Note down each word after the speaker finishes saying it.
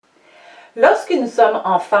Lorsque nous sommes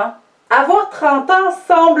enfants, avoir 30 ans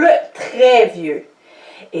semble très vieux.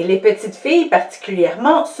 Et les petites filles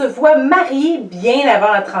particulièrement se voient mariées bien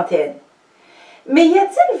avant la trentaine. Mais y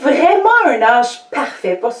a-t-il vraiment un âge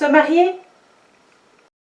parfait pour se marier?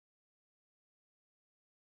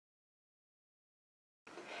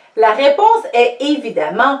 La réponse est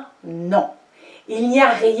évidemment non. Il n'y a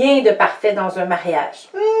rien de parfait dans un mariage,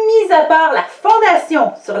 mis à part la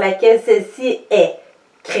fondation sur laquelle celle-ci est,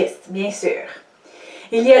 Christ, bien sûr.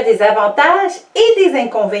 Il y a des avantages et des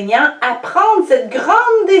inconvénients à prendre cette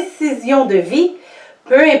grande décision de vie,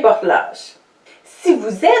 peu importe l'âge. Si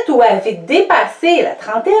vous êtes ou avez dépassé la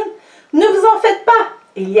trentaine, ne vous en faites pas.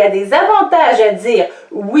 Il y a des avantages à dire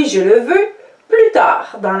 « oui, je le veux » plus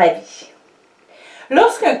tard dans la vie.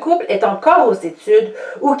 Lorsqu'un couple est encore aux études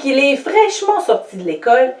ou qu'il est fraîchement sorti de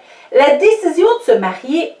l'école, la décision de se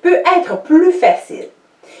marier peut être plus facile.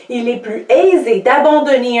 Il est plus aisé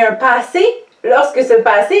d'abandonner un passé lorsque ce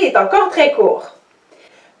passé est encore très court.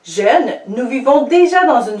 Jeunes, nous vivons déjà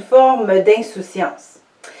dans une forme d'insouciance,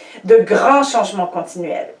 de grands changements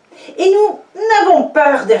continuels. Et nous n'avons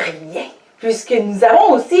peur de rien, puisque nous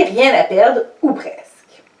avons aussi rien à perdre, ou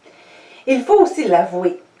presque. Il faut aussi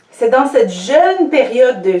l'avouer, c'est dans cette jeune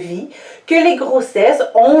période de vie que les grossesses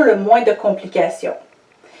ont le moins de complications.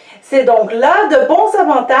 C'est donc là de bons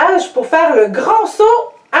avantages pour faire le grand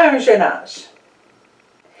saut à un jeune âge.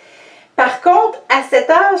 Par contre, à cet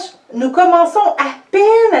âge, nous commençons à peine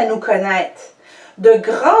à nous connaître. De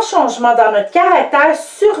grands changements dans notre caractère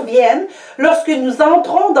surviennent lorsque nous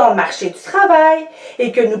entrons dans le marché du travail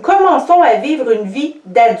et que nous commençons à vivre une vie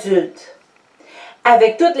d'adulte.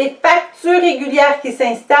 Avec toutes les factures régulières qui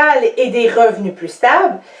s'installent et des revenus plus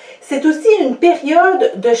stables, c'est aussi une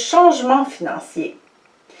période de changement financier.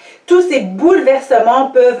 Tous ces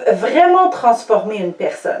bouleversements peuvent vraiment transformer une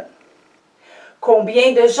personne.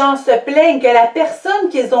 Combien de gens se plaignent que la personne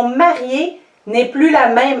qu'ils ont mariée n'est plus la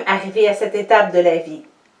même arrivée à cette étape de la vie?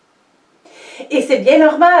 Et c'est bien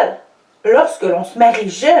normal. Lorsque l'on se marie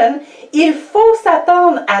jeune, il faut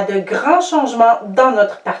s'attendre à de grands changements dans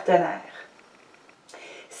notre partenaire.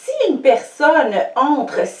 Si une personne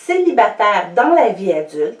entre célibataire dans la vie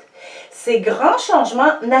adulte, ces grands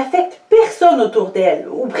changements n'affectent personne autour d'elle,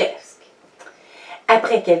 ou presque.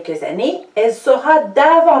 Après quelques années, elle saura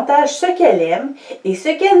davantage ce qu'elle aime et ce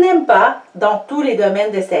qu'elle n'aime pas dans tous les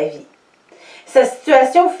domaines de sa vie. Sa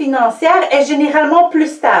situation financière est généralement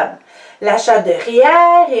plus stable. L'achat de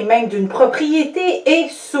REER et même d'une propriété est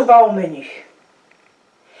souvent au menu.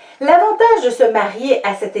 L'avantage de se marier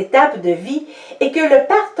à cette étape de vie est que le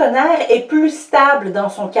partenaire est plus stable dans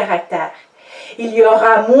son caractère. Il y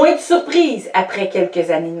aura moins de surprises après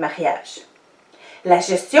quelques années de mariage. La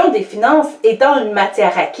gestion des finances étant une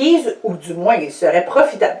matière acquise, ou du moins il serait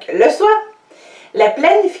profitable qu'elle le soit, la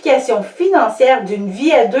planification financière d'une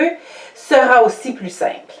vie à deux sera aussi plus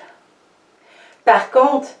simple. Par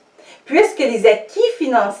contre, puisque les acquis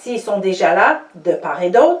financiers sont déjà là, de part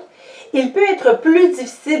et d'autre, il peut être plus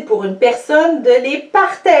difficile pour une personne de les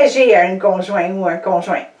partager à un conjoint ou un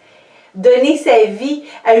conjoint. Donner sa vie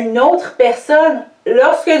à une autre personne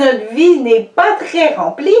lorsque notre vie n'est pas très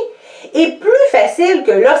remplie est plus facile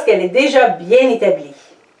que lorsqu'elle est déjà bien établie.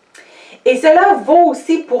 Et cela vaut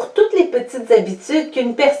aussi pour toutes les petites habitudes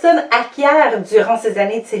qu'une personne acquiert durant ses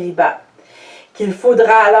années de célibat, qu'il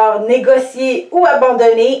faudra alors négocier ou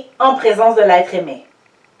abandonner en présence de l'être aimé.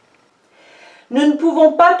 Nous ne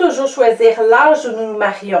pouvons pas toujours choisir l'âge où nous nous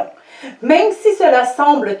marions. Même si cela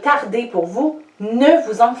semble tarder pour vous, ne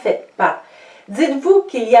vous en faites pas. Dites-vous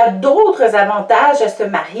qu'il y a d'autres avantages à se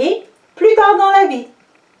marier plus tard dans la vie.